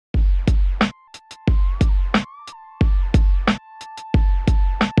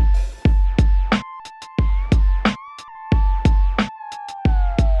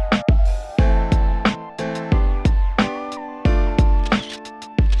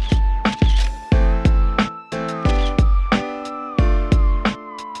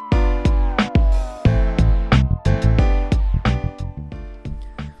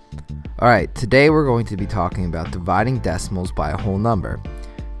Alright, today we're going to be talking about dividing decimals by a whole number.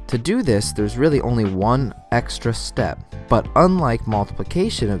 To do this, there's really only one extra step, but unlike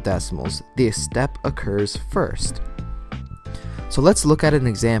multiplication of decimals, the step occurs first. So let's look at an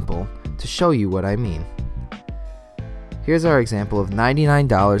example to show you what I mean. Here's our example of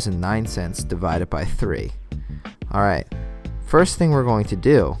 $99.09 divided by 3. Alright, first thing we're going to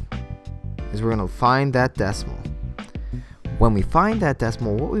do is we're going to find that decimal. When we find that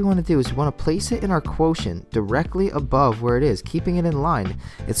decimal, what we want to do is we want to place it in our quotient directly above where it is, keeping it in line.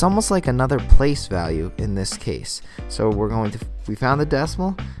 It's almost like another place value in this case. So we found the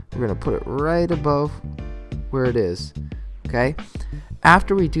decimal, we're going to put it right above where it is. Okay?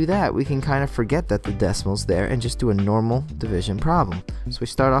 After we do that, we can kind of forget that the decimal's there and just do a normal division problem. So we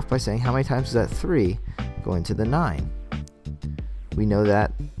start off by saying, how many times is that 3 go into the 9? We know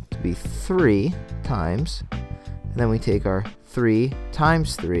that to be 3 times. And then we take our 3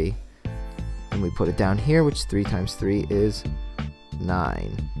 times 3 and we put it down here, which 3 times 3 is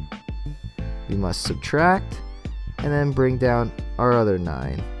 9. We must subtract and then bring down our other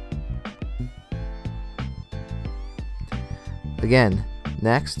 9. Again,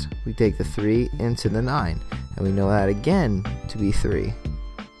 next we take the 3 into the 9 and we know that again to be 3.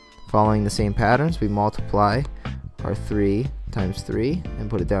 Following the same patterns, we multiply our 3 times 3 and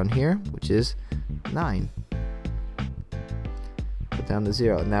put it down here, which is 9. Put down the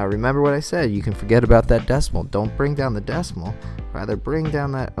 0. Now remember what I said, you can forget about that decimal. Don't bring down the decimal, rather bring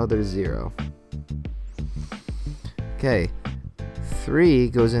down that other 0. Okay, 3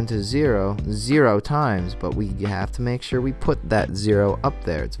 goes into 0 times, but we have to make sure we put that 0 up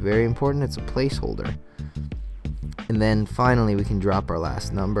there. It's very important, it's a placeholder. And then finally we can drop our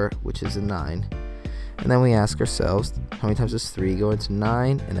last number, which is a 9. And then we ask ourselves, how many times does 3 go into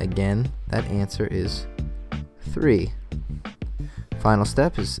 9? And again, that answer is 3. Final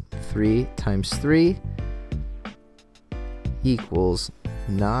step is 3 times 3 equals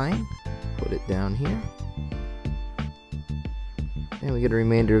 9. Put it down here. And we get a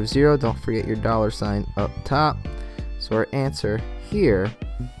remainder of 0. Don't forget your $sign up top. So our answer here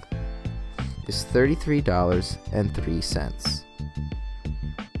is $33.03.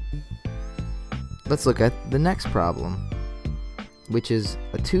 Let's look at the next problem, which is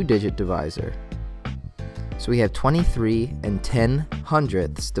a 2-digit divisor. So we have 23 and 10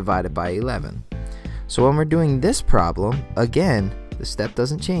 hundredths divided by 11. So when we're doing this problem, again, the step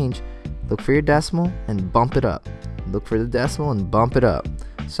doesn't change. Look for your decimal and bump it up. Look for the decimal and bump it up.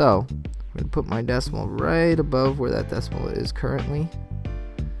 So I'm going to put my decimal right above where that decimal is currently.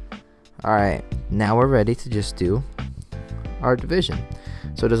 Alright, now we're ready to just do our division.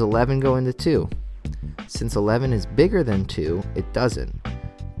 So does 11 go into 2? Since 11 is bigger than 2, it doesn't.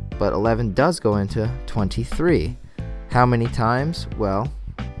 But 11 does go into 23. How many times? Well,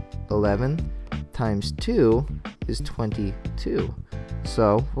 11 times 2 is 22.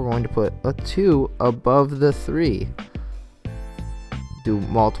 So we're going to put a 2 above the 3. Do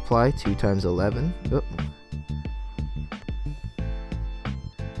multiply 2 times 11. Oop.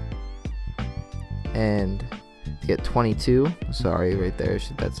 And get 22. Sorry, right there.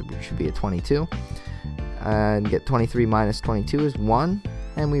 That should be a 22. And get 23 minus 22 is 1.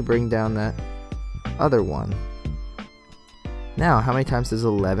 And we bring down that other 1. Now, how many times does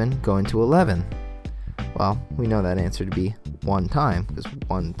 11 go into 11? Well, we know that answer to be 1 time, because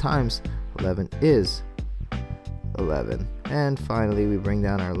 1 times 11 is 11. And finally, we bring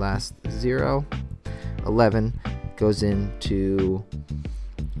down our last 0. 11 goes into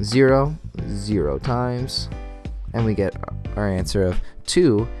 0 times, and we get our answer of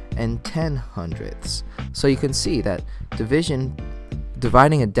 2 and 10 hundredths. So you can see that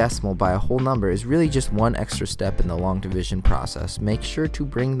dividing a decimal by a whole number is really just one extra step in the long division process. Make sure to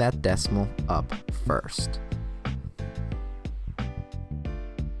bring that decimal up first.